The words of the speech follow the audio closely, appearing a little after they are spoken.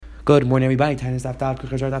Good morning, everybody. Tanis Daf Daf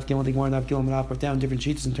Kuchar Daf Gimel Digmar Daf Gimel Daf brought down different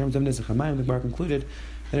sheets in terms of Nizach Hamayim. The Gemara concluded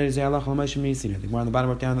that it is a halach l'moshe misin. The Gemara on the bottom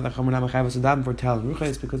wrote down that the Chomer Nama Chayvus Adam for Tal and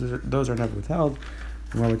Ruches because those are never withheld.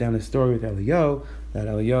 The Gemara wrote down a story with Eliyahu that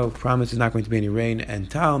Eliyahu promised there's not going to be any rain and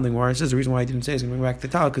Tal. And the Gemara says the reason why I didn't say is going to bring back the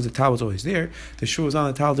Tal because the Tal was always there. The shul was on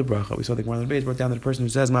the Tal to bracha. We saw the Gemara on the base wrote down that a person who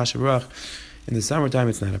says Masha Barach in the summertime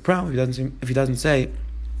it's not a problem. If he doesn't say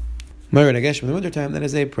Myron Agesh in the wintertime, that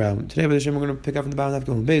is a problem. Today, we're going to pick up from the bottom of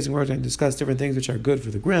the base and we're going to discuss different things which are good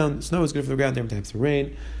for the ground. Snow is good for the ground, different types of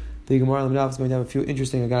rain. The Gemara on the is going to have a few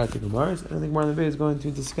interesting Agadot Gemaras, and the Gemara on the base is going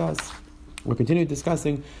to discuss. We're continuing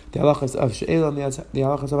discussing the halachas of She'ela and the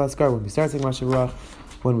halachas of Askar. When we start saying Masha Barach,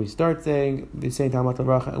 when we start saying the same Talmud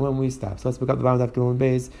Barach, and when we stop. So let's pick up the bottom of the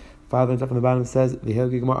base. 5 lines up from the bottom says the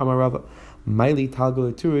Hilgi Gemara Amar Rava Maili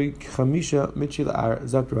Talgul Turi Chamisha Michil Ar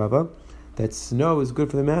Zakt Rava. That snow is good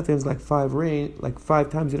for the mountains like 5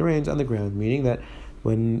 times it rains on the ground, meaning that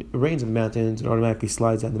when it rains on the mountains, it automatically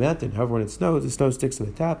slides down the mountain. However, when it snows, the snow sticks to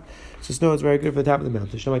the top. So snow is very good for the top of the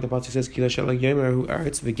mountain. Snow, like the Pasuk says, Kila Shalom Yomer Hu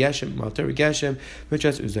Aretz V'Geshem Malter V'Geshem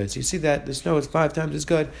V'Chas Uzay. So you see that the snow is 5 times as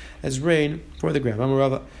good as rain for the ground.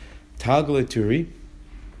 Amarava Talgalaturi.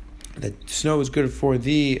 That snow is good for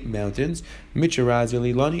the mountains. Mitra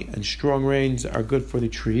Razili Lani, and strong rains are good for the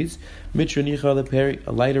trees. Mitra Nicha Leperi,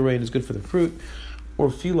 a lighter rain is good for the fruit. Or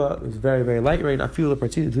Fila is very, very light rain. Afila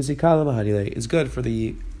Partida Tusikala Mahadile is good for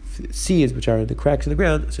the seeds which are in the cracks of the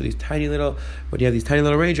ground. So these tiny little, when you have these tiny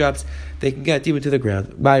little raindrops, they can get deep into the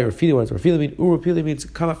ground. By or Fila ones, or Fila means Urupila means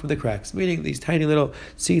come up from the cracks, meaning these tiny little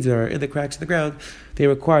seeds that are in the cracks of the ground, they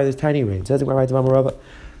require this tiny rain. Says the Gemara to Amarava.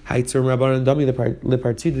 Haitzur Merabanan Dami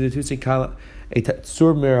Lepartida the Tusi Kala. A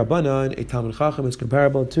Tzur Merabanan, a Talmud Chacham is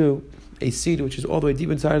comparable to a seed which is all the way deep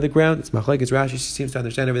inside of the ground. It's Machlekes Rashi seems to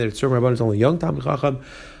understand over there that Tzur Merabanan is only young Talmud Chacham.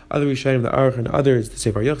 Other Rishonim, the Aruch and others, the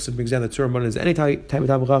Sefer Yochsed brings down that Tzur Merabanan is any type of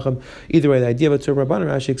Talmud Chacham. Either way, the idea about Tzur Merabanan,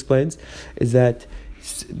 Rashi explains, is that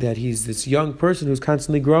he's this young person who's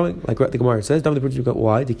constantly growing, like the Gemara says.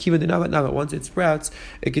 Why? The kiva now once it sprouts,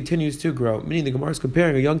 it continues to grow. Meaning the Gemara is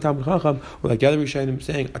comparing a young Talmud Chacham, or like the other Rishonim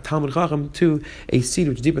saying a Talmud Chacham, to a seed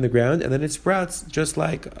which is deep in the ground, and then it sprouts just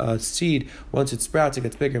like a seed. Once it sprouts, it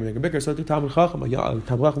gets bigger and bigger and bigger. So to Talmud Chacham, a Talmud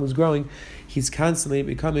Chacham is growing, he's constantly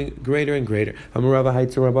becoming greater and greater. It's the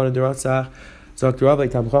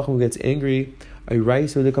Talmud gets angry.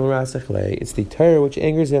 It's the Torah which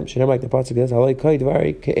angers him. Like the Pasuk says,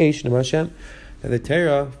 and the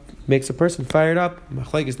Torah makes a person fired up.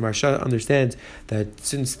 Machlekes the Maharsha understands that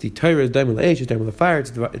since the Torah is daimel eish, it's daimel the fire, it's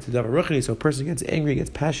a davar ruchni, so a person gets angry, gets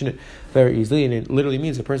passionate very easily, and it literally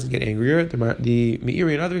means a person gets angrier. The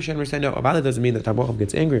Meiri and other Rishonim understand no, Abada doesn't mean that Talmud Chacham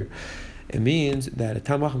gets angrier. It means that a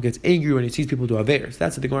Talmud Chacham gets angry when he sees people do averos.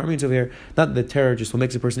 That's what the Gemara means over here. Not that the terror just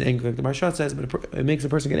makes a person angry, like the Maharsha says, but it makes a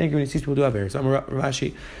person get angry when he sees people do averos.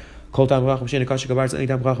 Rashi, Kol Talmud Chacham she'eino kasher k'barzel, any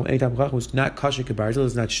Talmud Chacham who's not kasher k'barzel,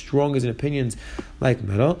 is not strong as in opinions like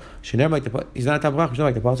metal. He's not a Talmud Chacham,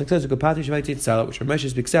 like the Pasuk says, which Ramesh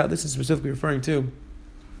speaks out. This is specifically referring to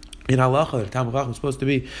in halacha, the Talmud Chacham is supposed to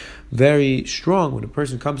be very strong. When a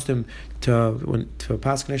person comes to him to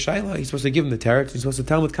pass Shaila, he's supposed to give him the teretz. He's supposed to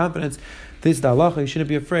tell him with confidence, this is the halacha. He shouldn't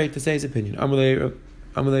be afraid to say his opinion. Amalei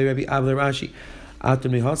Rabbi Avle Rashi.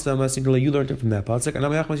 You learned it from that pasuk, and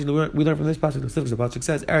we learned from this pasuk. The pasuk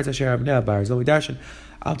says, "Eretz Asher Avnei Bar Zol Darshan."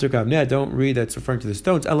 Don't read that it's referring to the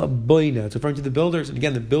stones. Ela Boina. It's referring to the builders, and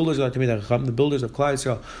again, the builders are the builders of Klal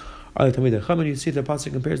Yisrael. And you see the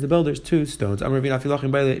pasuk compares the builders to stones.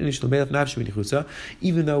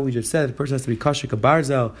 Even though we just said the person has to be kasher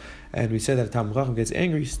kabarzel, and we said that a Talmud Chacham gets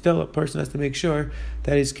angry, still a person has to make sure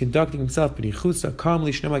that he's conducting himself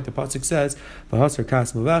calmly, like the pasuk says, he has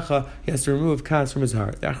to remove kas from his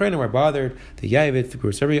heart. The Achrenim are bothered, the Yavit, the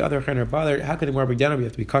Kurusari, other Achrenim are bothered. How can the Gemara bring down? We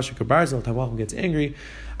have to be kasher kabarzel. Talmud Chacham gets angry.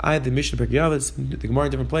 The Mishnah Pirkei Avos, the Gemara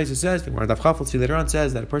in different places says, the Gemara Daf Chafel later on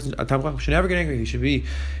says that a Talmud Chacham should never get angry. He should be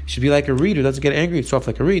like a reed who doesn't get angry. It's soft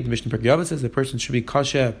like a reed. The Mishnah Pirkei Avos says the person should be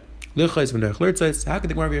kasher. How could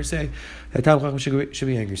the Gemara here say that Talmud Chacham should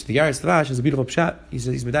be angry? So the Yaris Tavash is a beautiful pshat. He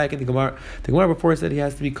says he's medayik in the Gemara. The Gemara before said he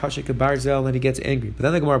has to be kasher kabarzel and he gets angry. But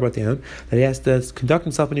then the Gemara brought down that he has to conduct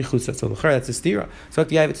himself in yichusa. So that's a stira. So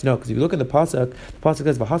the Yavitz no, because if you look in the pasuk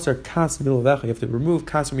says v'hasar kas middle of you have to remove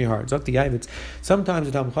kas from your heart. So the Yavitz. Sometimes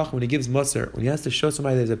the Talmud Chacham when he gives musar, when he has to show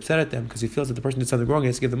somebody that is upset at them because he feels that the person did something wrong, he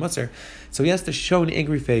has to give the musar. So he has to show an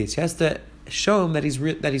angry face. He has to show him that he's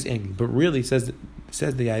angry. But really says the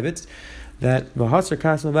Yavitz, that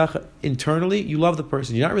internally you love the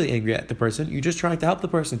person. You're not really angry at the person. You're just trying to help the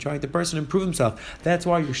person, trying the person improve himself. That's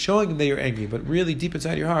why you're showing him that you're angry. But really, deep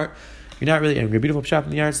inside your heart, you're not really angry. A beautiful pshat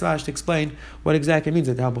from the Yair Slash to explain what exactly it means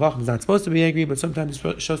that the Talmud Chacham is not supposed to be angry, but sometimes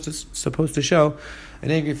it's supposed to show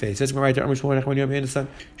an angry face. Says right there, when you have son.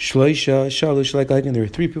 Shloisha, Shalush, like and there were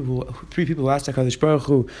three people who asked HaKadosh Baruch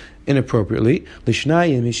Hu inappropriately.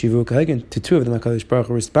 Lishnayim Yeshivu Kahagan. To two of them, HaKadosh Baruch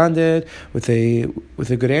Hu responded with a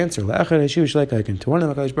good answer. La'achad Yeshivu Shlei Kahagan. To one of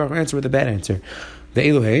them, HaKadosh Baruch Hu answered with a bad answer. The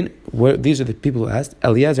Elohein, these are the people who asked,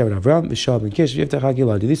 Eliezer and Avram, Mishal and Kish, Yiftach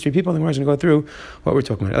HaGilad. These three people, I think we're going to go through what we're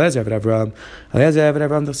talking about. Eliezer and Avram,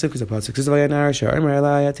 the Sifkas of Pasuk.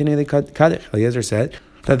 Eliezer said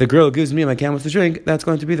that the girl gives me my camels to drink, that's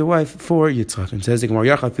going to be the wife for Yitzchak. And says, it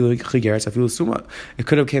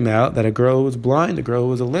could have came out that a girl who was blind, a girl who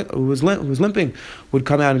was limping, would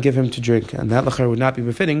come out and give him to drink, and that lachar would not be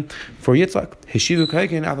befitting for Yitzchak. Heshivu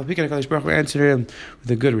Kahagan, HaKadosh Baruch Hu answered him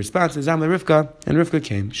with a good response. Zam Rivka, and Rivka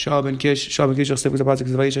came. Shal ben Kish, Sifkas of Pasuk,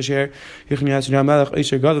 Vayisha Yichni Yasir Melech,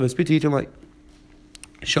 Isher Gadav, Spiti Yitim.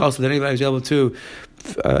 Shal, so that anybody was able to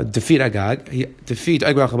defeat Agag, defeat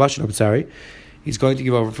Agag Chabashin, he's going to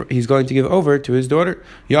give over to his daughter.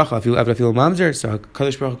 Yacha, if you mamzer, so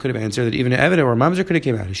Kadosh Baruch Hu could have answered that even an Eved or Mamzer could have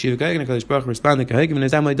came out. Shiva Kahagan, and Kadosh Baruch Hu responded, Kahagan, and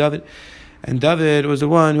Azam like David. And David was the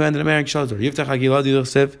one who ended up marrying Shal's daughter. Yiftach HaGilad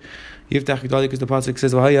Yichsev. Yiftach HaGilad, because the pasuk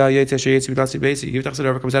says, V'haya Yitzeh Sheyetzi B'Tasi Beisi. Yiftach said,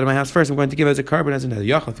 whoever comes out of my house first, I'm going to give it as a carbon, as another.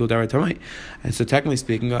 Yacha, feel Dara Tamai. And so technically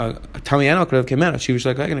speaking, a Tamai animal could have come out. Shiva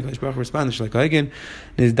Shlei Kahagan, and Kadosh Baruch Hu responded, Shlei Kahagan, and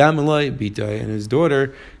his dam Eloi B'Tai, and his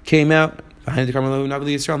daughter came out. Behind the Karmel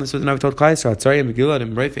Nabali Yisrael, this was the Navi told Klai Yisrael. Sorry, Megillah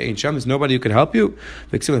and Reifa ain't Shem. There's nobody who could help you.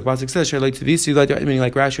 The pasuk says, meaning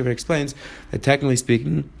like Rashi explains that technically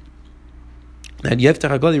speaking, that Yiftach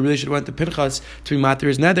HaGoli really should have went to Pinchas to be matir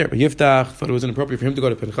his nether. But Yiftach thought it was inappropriate for him to go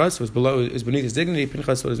to Pinchas. It was beneath his dignity.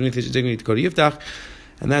 Pinchas thought it was beneath his dignity to go to Yiftach.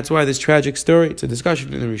 And that's why this tragic story, it's a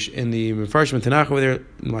discussion in the Mefarshim and Tanakh over there,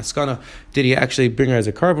 in Maskana, did he actually bring her as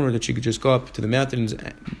a carbon, or that she could just go up to the mountain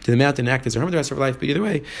and act as a hermit the rest of her life? But either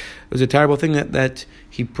way, it was a terrible thing that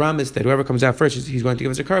he promised that whoever comes out first, he's going to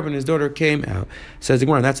give us a carbon. His daughter came out. Says the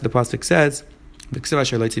Gemara, and that's what the pasuk says. The pasuk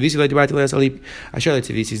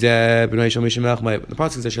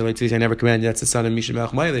says, I never commanded, that's the son of Misha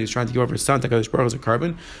Melech Maya, that he's trying to give over his son to HaKadosh Baruch Hu as a carbon.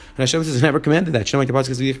 And Hashem says, I never commanded that. Like the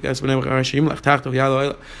pasuk says, when HaKadosh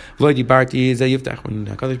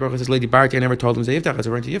Baruch Hu says, Lady Barti, I never told him Yiftach, as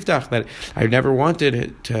referring to Yiftach, that I never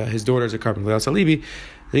wanted his daughter as a carbon.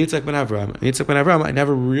 Yitzchak ben Avram, I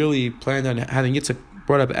never really planned on having Yitzchak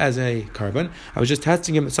brought up as a carbon. I was just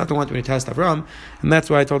testing him. Satan wanted me to test Avram, and that's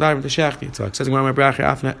why I told Avram to shech Yitzchak. Says my bracha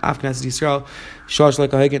Afknas Yisrael Shal Shlei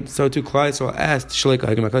Kahagan. So too Klai so asked Shlei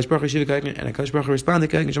Kahagan. HaKadosh Baruch Hu Shiva Kahagan, and HaKadosh Baruch Hu responded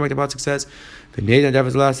Kahagan. Shem like the pasuk says, V'neidan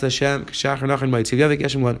David Las Hashem K'shachar Nachan Ma'itziv Yavik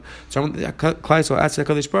Yeshem One. So Klai so asked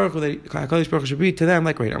HaKadosh Baruch Hu that HaKadosh Baruch Hu should be to them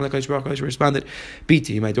like rain. I'm like HaKadosh Baruch Hu responded,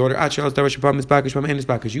 Biti, my daughter Achel Davar Shabam is Bakish Bam is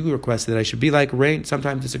Bakish. You requested that I should be like rain.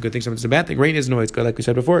 Sometimes it's a good thing, sometimes it's a bad thing. Rain isn't always good, like we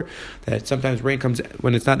said before. That sometimes rain comes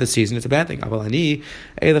when it's not the season. It's a bad thing. I'm going to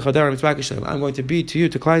be to you,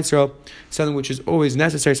 to Klai Yisrael, something which is always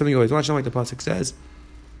necessary, something you always want, like the pasuk says.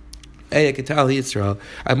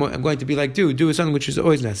 I'm going to be like do something which is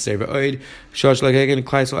always necessary. Klai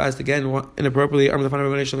Yisrael asked again inappropriately.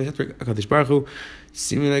 HaKadosh Baruch Hu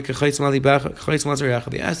seeming like a chaysim ali bach, chaysim lazar.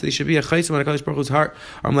 They asked that he should be a chaysim on HaKadosh Baruch Hu's heart.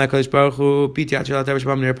 HaKadosh Baruch Hu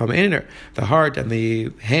the heart and the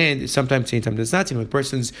hand is sometimes seen, sometimes it's not seen. When a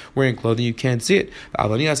person's wearing clothing, you can't see it.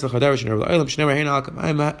 HaKadosh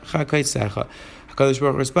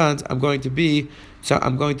Baruch Hu responds, I'm going to be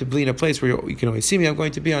in a place where you can always see me. I'm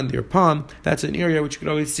going to be on your palm. That's an area which you can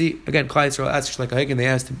always see. Again, Klai Yisrael asked like Hagen. They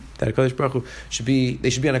asked that HaKadosh Baruch Hu should be on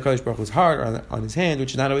HaKadosh Baruch Hu's heart or on his hand,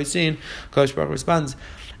 which is not always seen. HaKadosh Baruch Hu responds,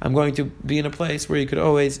 I'm going to be in a place where you could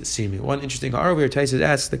always see me. One interesting over here, Taisus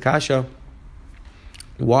asks the Kasha,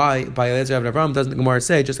 why by Eliezer and Avram doesn't the Gemara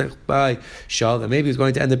say, just like by Shal, that maybe he's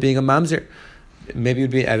going to end up being a mamzer? Maybe it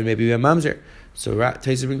would be Evan, maybe it would be a mamzer. So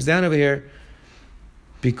Taisus brings down over here,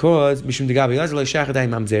 because Mishum Degabi Eliezer lo shachadai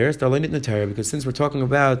mamzeres, they're learning in the Torah, because since we're talking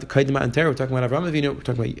about Kaidim and Torah, we're talking about Avram Avinu, we're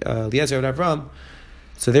talking about Eliezer and Avram,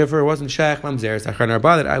 so therefore it wasn't shach mamzeres. Achar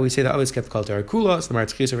Narba, that we say that always kept called Torah Kula. So the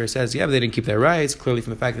Maratz over here says, yeah, but they didn't keep their rights, clearly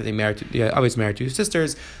from the fact that they always married two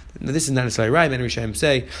sisters. This is not necessarily right. Many Rishonim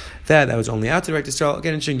say that was only out to direct Israel.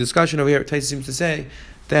 Again, interesting discussion over here. Taisus seems to say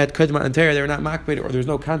that Kedma and Terah, they were not makbid, or there's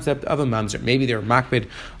no concept of a mamzer. Maybe they were makbid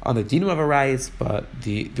on the din of a rais, but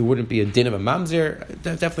there wouldn't be a din of a mamzer.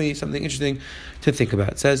 That's definitely something interesting to think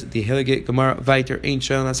about. It says, the Hiligit Gemara Viter Ain't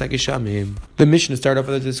Shal Nasak Shamim. The Mishnah started off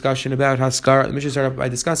with a discussion about Haskar. The Mishnah started off by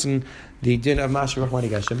discussing the din of Masha Rahmani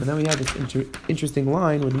Geshem. And then we had this interesting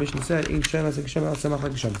line where the Mishnah said, Ain't Shal Nasak Shem Al Samach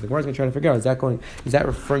Like Geshem. So the Gemara is going to try to figure out, is that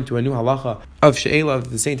referring to a new halacha of She'ela of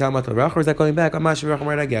the same Talmud Rach, or is that going back on Masha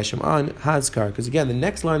Rahmani Geshem on Haskar? Because again, the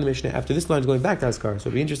next line of the Mishnah after this line is going back to Haskar. So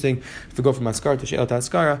it'd be interesting if we go from Haskar to She'el to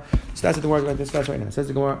Haskara. So that's what the Gemara is going to discuss right now. It says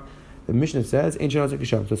the Gemara, The Mishnah says, "Ain Shalom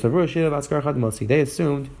Kisham." So Savur Sheila Askara Chad Masi. They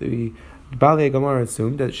assumed, the Balei Gemara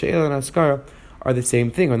assumed that Sheila and Askara are the same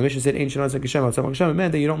thing. When the Mishnah said "Ain Shalom Kisham," it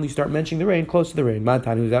meant that you don't only start mentioning the rain close to the rain.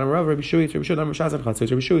 Matan who's out of Rav, Rabbi Shui, Rabbi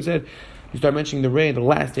Shui said you start mentioning the rain the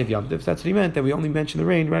last day of Yom Tov. So that's what he meant, that we only mention the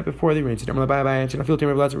rain right before the rain. So it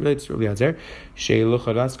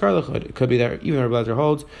could be that even Rabbi Elazar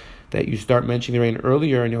holds that you start mentioning the rain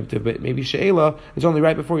earlier in Yom Tov, but maybe She'ela is only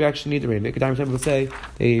right before you actually need the rain. Some people say,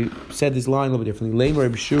 they said this line a little bit differently.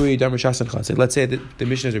 Let's say that the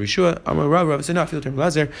Mishnah is Rabbi Shua, Amar Rav said, no, I feel Rabbi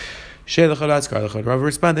Elazar. She'ela chad askar lechad. Rav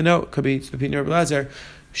responded, no, it could be the opinion of Rabbi Elazar.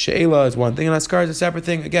 She'ela is one thing, and askar is a separate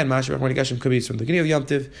thing. Again, Mashiach Marnikashim could be from the beginning of Yom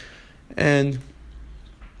Tov, and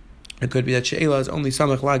it could be that She'ela is only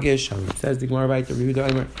Samach Lagish. It says the Gemara right to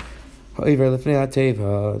Yehuda Omer. However, Lefnei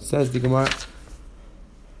HaTeva, says the Gemara.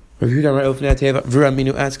 Yehuda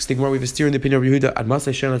Minu asks the Gemara, we have a steer in the opinion of Yehuda.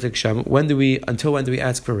 Until when do we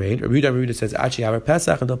ask for rain? Yehuda says Achi Avar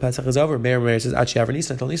Pesach, until Pesach is over. Meir says Achi Avar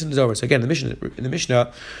Nisan, until Nisan is over. So again, in the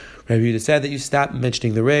Mishnah, Yehuda said that you stop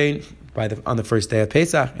mentioning the rain on the first day of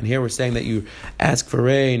Pesach, and here we're saying that you ask for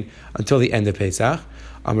rain until the end of Pesach.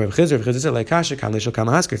 It's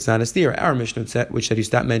not a steer. Our Mishnah, which said you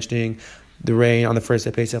stop mentioning the rain on the first day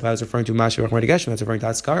of Pesach, I was referring to Mashiach Marnikashim, that's referring to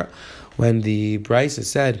Askara. When the Brisa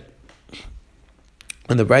said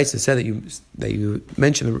that you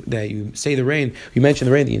mention the rain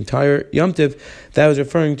the entire Yom Tov, that was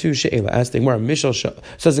referring to She'ela. Asked the Gemara,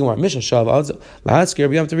 says the Gemara, Mishal Shav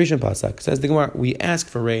La'askir Yom Tov Rishon Pasach. Says the Gemara, we ask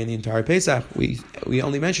for rain the entire Pesach. We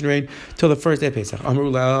only mention rain till the first day of Pesach.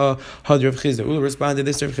 Amrullah Had Rav Chizda. Ula responded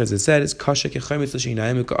this. Rav Chizda said, "It's kasha kechametz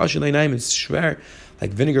l'shinayim, ka'ashel l'einayim. It's shver,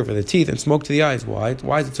 like vinegar for the teeth and smoke to the eyes." Why?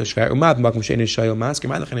 Why is it so shver? Umad makom she'ein shayo masker.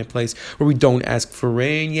 Malach in a place where we don't ask for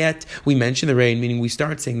rain yet, we mention the rain, meaning we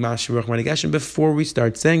start saying Mashiach Marnikashim before we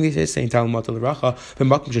start saying this. Saying Talmud Matal Racha,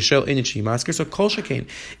 b'makom sheshel in shi masker. So kol shekain,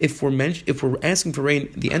 if we're asking for rain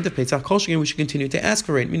at the end of Pesach, kol shekain, we should continue to ask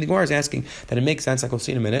for rain. Meaning the Gemara is asking that it makes sense, like we'll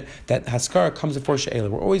see in a minute, that Haskara comes before She'ela.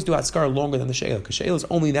 We'll always do Haskara longer than the She'ela, because She'ela is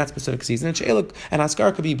only that specific season, and She'ela and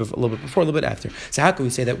Haskara could be a little bit before, a little bit after. So how can we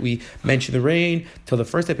say that we mention the rain till the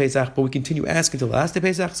first day of Pesach, but we continue asking till the last day of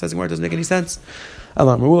Pesach? Says the Gemara, doesn't make any sense.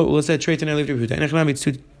 We'll say trade and it's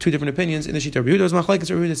two different opinions in the Shita. Yehuda was machlekes.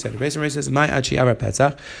 Yehuda said. Rabbi says, "My Achi Avar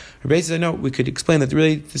Pesach." Rabbi says, "No, we could explain that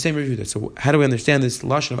really the same Yehuda." So how do we understand this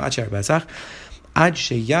lashon of Achi Avar Pesach? Ad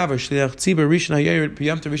sheyavar shliach tzibur rishon hayayin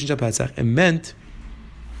b'yom tov rishon shel Pesach. It meant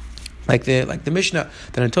like the Mishnah,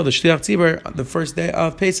 that until the Shliach Tzibur, the first day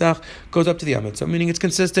of Pesach, goes up to the Yom. So meaning it's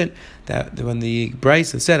consistent that when the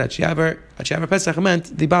Brisa said Achi Avar Pesach,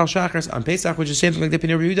 meant the Baal Shachars on Pesach, which is the same thing like the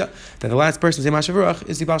opinion of Yehuda, that the last person to say Mashav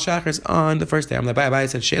is the Baal Shachars on the first day. Abai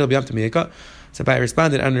said She'ela b'Yom Tov Miyeka. So Abai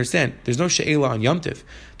responded, I understand. There's no She'ela on Yom Tov.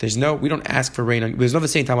 We don't ask for rain. There's no the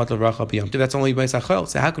same Talmud Racha b'Yom Tov. That's only by Sachel.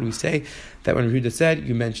 So how could we say that when Yehuda said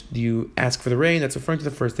you ask for the rain, that's referring to the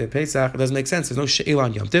first day of Pesach? It doesn't make sense. There's no She'ela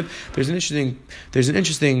on Yom Tov. There's an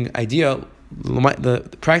interesting idea.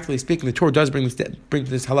 Practically speaking, the Torah does bring this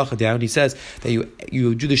halacha down. He says that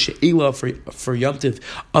you do the she'ela for Yom Tov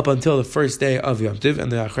up until the first day of Yom Tov,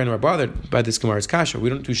 and the Achrein are bothered by this Gemara's kasha. We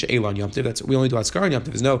don't do she'ela on Yom Tov. We only do askar on Yom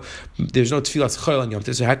Tov. There's no tefillas chayil on Yom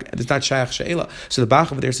Tov. So it's not shayach she'ela. So the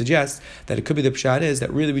Bach over there suggests that it could be the pshat is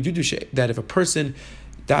that really we do that if a person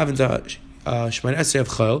davens Shemana Esrei of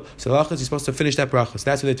Chol, so the halachas, you're supposed to finish that bracha. So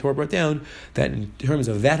that's what the Torah brought down, that in terms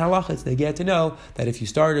of that halachas, they get to know that if you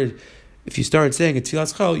started saying a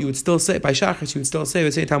tefillas chol, you would still say by shachris, you would still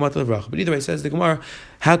say Talmud Bracha. But either way, says the Gemara,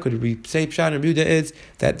 how could we say pshat and Yehuda is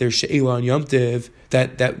that there's she'ela on Yom Tov,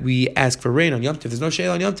 that we ask for rain on Yom Tov? There's no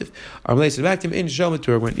she'ela on Yom Tov. Amalei said back to him in Shal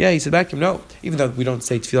Miturgman. Yeah, he said back to him, no, even though we don't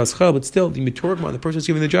say tefillas chol, but still the Miturgman, the person who's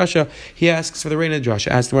giving the drasha, he asks for the rain in the drasha.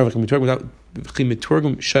 Asks the Gemara,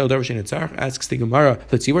 asks the Gemara,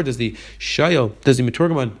 let's see, where does the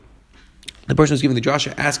Miturgman, the person who's giving the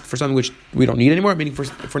drasha, ask for something which we don't need anymore? Meaning,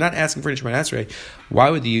 if we're not asking for an Shemana Esrei, why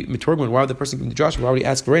would the person giving the drasha, why would he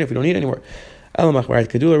ask for rain if we don't need it anymore?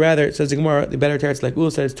 Rather, it says the Gemara, the better teretz, like Ul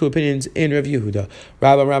said, it's two opinions in Rav Yehuda.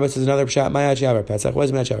 Rabba says another pshat, my Achi Avar Pesach. What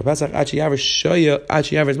is my Achi Avar Pesach? Achi Avar Shoya,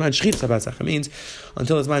 Achi Avar is man Shchitas Pesach. It means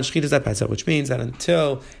until it's man Shchitas Pesach, which means that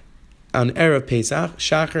until on Erev Pesach,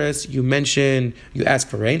 Shachris, you ask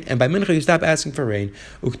for rain, and by Mincha you stop asking for rain.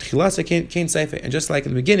 And just like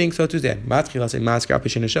in the beginning, so too then.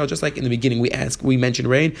 Just like in the beginning we mention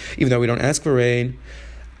rain, even though we don't ask for rain.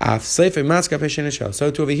 So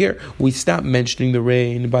too over here, we stop mentioning the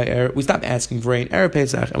rain we stop asking for rain Erev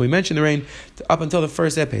Pesach, and we mention the rain up until the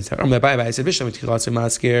first day of Pesach. I said Bishlam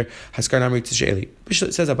Haskar Namri Tisheli.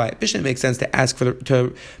 Bishlam says Abai. Bishlam makes sense to ask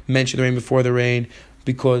to mention the rain before the rain.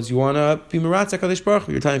 because you want to be Meratzah Kadosh Baruch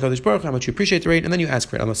Hu. You're telling Kadosh Baruch Hu how much you appreciate the rain, and then you ask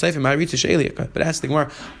for it. But ask the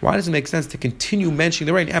Gemara, why does it make sense to continue mentioning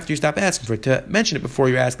the rain after you stop asking for it? To mention it before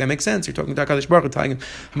you ask, that makes sense. You're talking to Kadosh Baruch Hu, telling him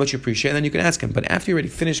how much you appreciate, and then you can ask him. But after you already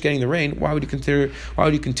finished getting the rain, why would you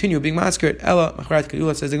continue being masked? Ella Macharat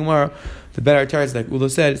Kedula, says the Gemara. The better Tarz, like Ula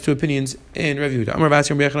said, it's two opinions in Rav Yehuda. Amar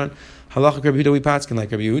Basi Rabbi Yechanan. Halacha Rabbi Yehuda, we patskin like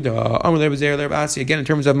Rabbi Yehuda. Amar Lerb Zer Lerb Asi. Again, in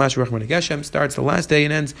terms of Mashiach Rachman Geshem, starts the last day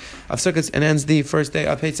and ends of Sukkot and ends the first day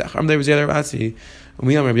of Pesach. Amar Lerb Zer Lerb Asi.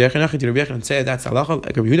 We Amar Rabbi Yechanan say that's halacha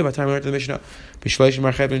like Rabbi Yehuda. By the time we learned the Mishnah, B'shleishim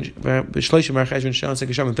Mar Cheshvan Shon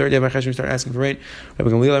Sekisham. The third day of Mar Cheshvan, we start asking for rain. Rabbi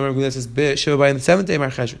Gamliel says Shiva by the seventh day of Mar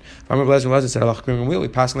Cheshvan. Amar Rabbi Lezer said halacha Rabbi Gamliel. We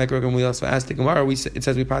pass like Rabbi Gamliel. So ask the Gemara. It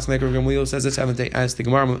says we pass like Rabbi Gamliel. Says the seventh day. Ask the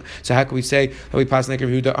Gemara. So how can we say that we pass like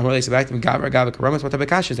Rabbi Yehuda? Amar Lezer back to Gavra Karamas. What type of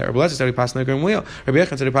kasha is that? Rabbi Lezer said we pass like Rabbi Gamliel. Rabbi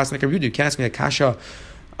Yechon said we pass like Rabbi Yehuda. You can't ask me a kasha.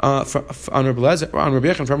 On Rabbi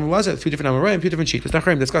Yechon from Rabbi Lezer, two different Amoraim, two different sheets.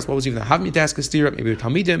 Let's discuss what was even the Havmi task of Stira, maybe a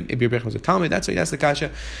Talmidim, maybe Rabbi Yechon was a Talmud. That's the kasha.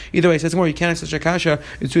 Either way, it says more. You can't ask such a kasha.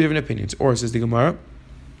 It's two different opinions. Or says the Gemara.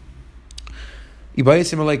 Or says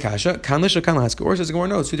the Gemara.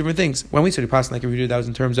 No, it's two different things. When we said we passed like Rabbi Yehuda, that was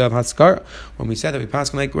in terms of Haskar. When we said that we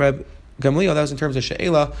passed like Rabbi Gamliel, that was in terms of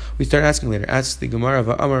She'ela. We start asking later. Ask the Gemara of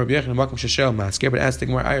Amar Rabbi Yechon Makom Sheshel Masker, but ask the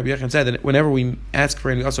Gemara. Rabbi Yechon said that whenever we ask for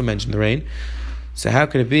rain, we also mention the rain. So how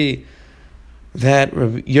could it be that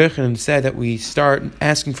Rabbi Yechon said that we start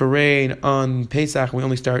asking for rain on Pesach, and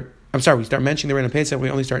we start mentioning the rain on Pesach, we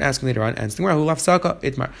only start asking later on. And the Gemara, Hulaf Saka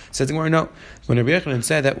Itmar. Says the Gemara, no. When Rabbi Yechon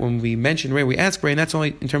said that when we mention rain, we ask for rain, that's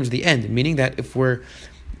only in terms of the end, meaning that if we're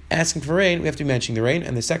asking for rain, we have to be mentioning the rain,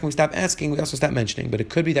 and the second we stop asking, we also stop mentioning. But it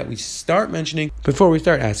could be that we start mentioning before we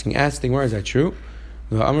start asking. Ask the Gemara, is that true?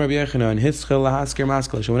 So whenever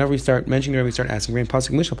we start mentioning the rain, we start asking rain.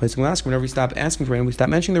 Whenever we stop asking for rain, we stop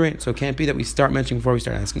mentioning the rain. So it can't be that we start mentioning before we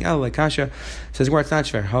start asking. Like Kasha says, where it's not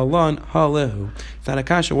fair. Halon, halehu. It's not a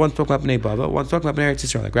Kasha. One's talking about Bnei Bavel, one's talking about Bnei Eretz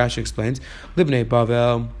Yisrael. Like Rashi explains, Libnei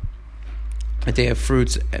Bavel, that they have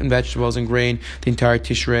fruits and vegetables and grain the entire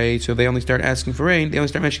Tishrei, so they only start asking for rain. They only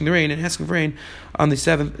start mentioning the rain and asking for rain on the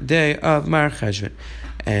seventh day of Mar Cheshvan.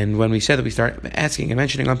 And when we said that we start asking and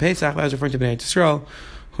mentioning on Pesach, that was referring to Bnei Yisrael,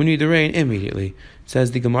 who need the rain immediately. It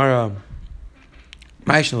says the Gemara,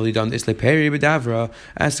 asking what's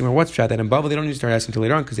pshat that in Bavel they don't need to start asking until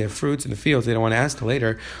later on because they have fruits in the fields. They don't want to ask till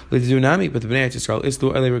later. But the Bnei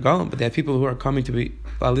Yisrael but they have people who are coming to be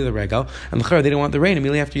Alila Regal, and they don't want the rain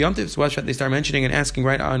immediately after Yom Tov. So what's pshat? They start mentioning and asking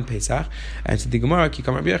right on Pesach. And so the Gemara, when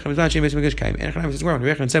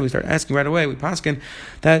said we start asking right away, we paskin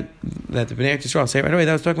that the Bnei Yisrael say right away.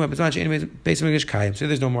 That was talking about so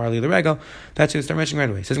there's no more Alila Regal. That's who they start mentioning right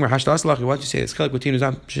away. It says once you say this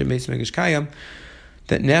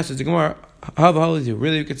that now says the Gemara,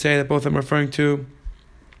 really you could say that both of them are referring to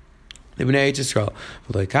the Bnei Yisrael.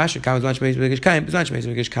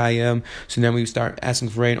 So then we start asking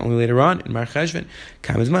for rain only later on in Mar Cheshvan.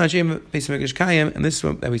 And this is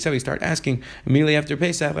what we said we start asking immediately after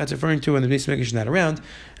Pesach. That's referring to when the Beis Mikdash is not around,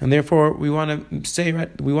 and therefore we want to say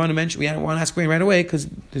we want to ask rain right away because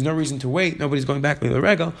there's no reason to wait. Nobody's going back to the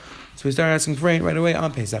regal, so we start asking for rain right away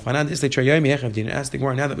on Pesach. Ask the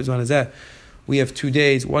Gemara now that was on Azeh. We have 2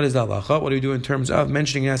 days. What is the halacha? What do we do in terms of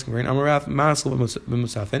mentioning and asking for rain? Amarav Masl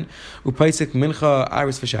b'Musafin Upaisik Mincha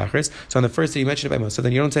Iris v'Shachris. So on the first day you mention it by Musaf,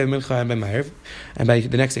 then you don't say Mincha and by Ma'ariv, and by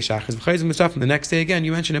the next day Shachris v'Chayz Musaf, and the next day again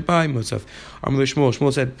you mention it by Musaf. Amar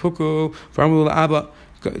Shmuel said Puku v'Amru Abba.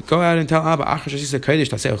 Go out and tell Abba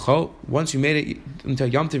once you made it into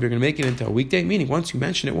Yom Tov, you're going to make it into a weekday. Meaning, once you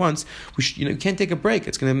mention it once, you can't take a break.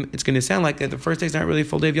 It's going to sound like the first day is not really a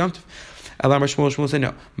full day of Yom Tov. Alamar Shmuel said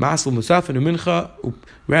no. Masl Musaf and Mincha.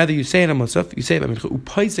 Rather, you say it on Musaf. You say it by Mincha.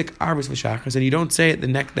 Upaisik Arbus v'Shachris, and you don't say it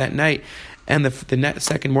that night and the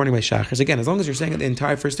second morning by Shachris. Again, as long as you're saying it the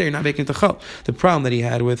entire first day, you're not making it to Chol. The problem that he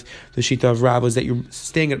had with the Shita of Rab was that you're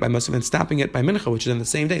staying it by Musaf and stopping it by Mincha, which is on the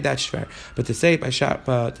same day. That's fair. But to say it by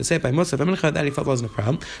Musaf and Mincha, that he felt wasn't a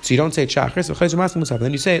problem. So you don't say it Shachris, and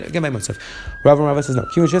then you say it again by Musaf. Rav says no.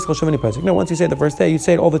 No, once you say it the first day, you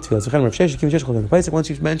say it all the tefillas. Once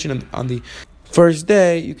you mention on the first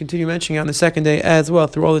day, you continue mentioning it on the second day as well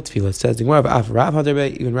through all the tefillas. Says the Gemara of Rav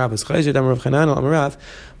Hadarbe, even Rav is Chayzer, Damar Rav Chananel, Amarav,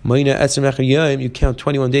 Moina Esrim Echayim. You count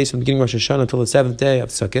 21 days from the beginning of Rosh Hashanah until the 7th day of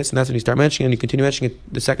Sukkot, and that's when you start mentioning it, and you continue mentioning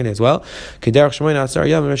it the second day as well. Kederach Shemoina Asar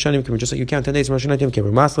Yom Rosh Hashanah, just like you count 10 days from Rosh Hashanah Yom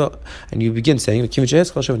Kippur Masla, and you begin saying once you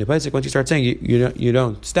start saying you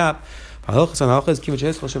don't stop. Once you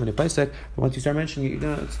start mentioning it, you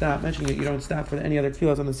don't stop mentioning it. You don't stop for any other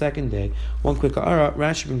tefillas on the second day. One quick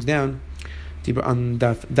Rashi brings down On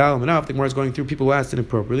Daf Dalam and Af, the Gemara is going through people who asked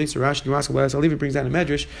inappropriately. So Rashi Aliva brings down a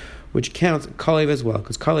medrash which counts Kalev as well,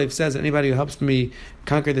 because Kalev says that anybody who helps me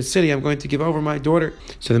conquer the city, I'm going to give over my daughter.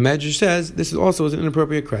 So the medrash says this is also an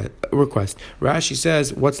inappropriate request. Rashi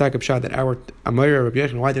says, what's that pshat that our Amira Rabbi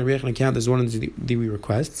Yochanan, why did Rabbi Yochanan count as one of the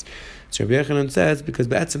requests? So Rabbi Yochanan says, because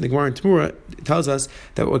Be'etzim, the Gemara in Tamura tells us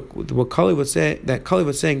that what Kalev was saying, that Kalev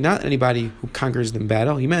was saying not anybody who conquers in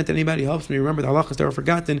battle, he meant anybody who helps me remember the halachas that were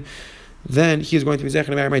forgotten, then he is going to be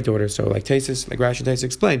zechah to marry my daughter. So like Rashi and Taisus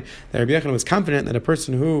explained, that Rabbi Yochanan was confident that a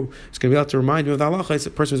person who is going to be able to remind him of the halachas,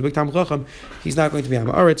 a person who's a big Talmid Chacham, he's not going to be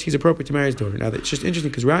Amaretz, he's appropriate to marry his daughter. Now it's just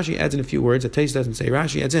interesting because Rashi adds in a few words that Taisus doesn't say.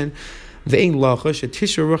 Rashi adds in, Ve'ein lachash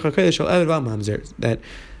etishra ruach hakodesh al eved val mamzer, that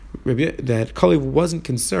Kalev wasn't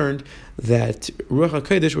concerned that Ruach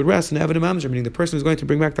HaKodesh would rest in Eved Mamzer, meaning the person who's going to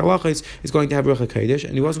bring back the halachas is going to have Ruach HaKodesh,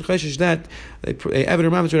 and he wasn't cheshish that Eved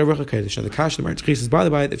Mamzer would have Ruach HaKodesh. Now the Kash, the Martzchis is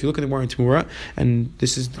bothered by it. If you look at the Gemara in Tamura, and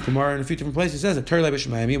this is the Gemara in a few different places, it says that Torah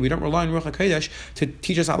Leibishmayim, we don't rely on Ruach HaKodesh to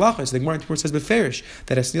teach us halachas. The Gemara in Tamura says Beferish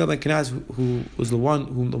that Asnil ben Kenaz, who was the one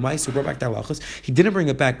who brought back the halachas, he didn't bring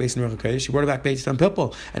it back based on Ruach HaKodesh. He brought it back based on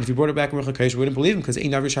Pilpul, and if he brought it back in Ruach HaKodesh, we wouldn't believe him because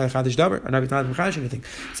Ein Navi Shai Chadash Davar, or Navi Tanat Mechadish anything.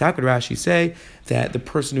 So how could Rashi say that the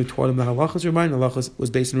person who taught him the halachas reminded the halachas was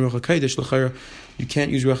based on Ruach HaKodesh? L'chayr, you can't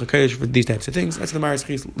use Ruach HaKodesh for these types of things. That's the Maris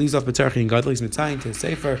leaves off B'tzarchi and Gadol. He's mitzayin to a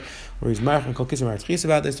sefer where he's marach and kol kisar Maris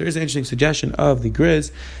about this. There is an interesting suggestion of the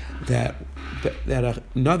Griz that a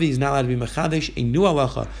Navi is not allowed to be mechadesh a new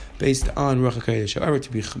halacha based on Ruach HaKodesh. However,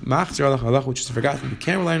 to be machzer halacha which is forgotten, you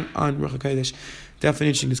can't rely on Ruach HaKodesh. Definitely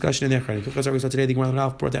interesting discussion in there. Because we saw today, the Gemara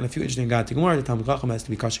brought down a few interesting God to Gemara. The Talmid Chacham has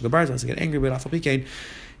to be kasher gabar, has to get angry, but Afal Pikein,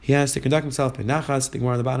 he has to conduct himself by nachas. The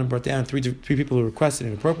Gemara on the bottom brought down three people who requested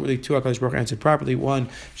inappropriately. Two HaKadosh Baruch Hu answered properly. One,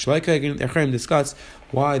 Shalaika, the Echrim discussed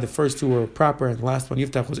why the first two were proper and the last one,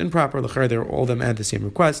 Yiftach, was improper. L'chayr, they were all of them had the same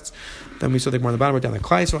requests. Then we saw the Gemara on the bottom brought down the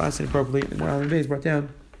Klai, so asked inappropriately. The Gemara on the base brought down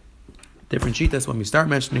different shitas. When we start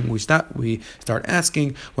mentioning, we start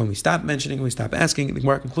asking. When we stop mentioning, we stop asking. The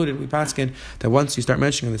Gemara concluded, we paskin that once you start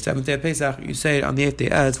mentioning on the 7th day of Pesach, you say it on the 8th day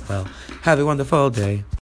as well. Have a wonderful day.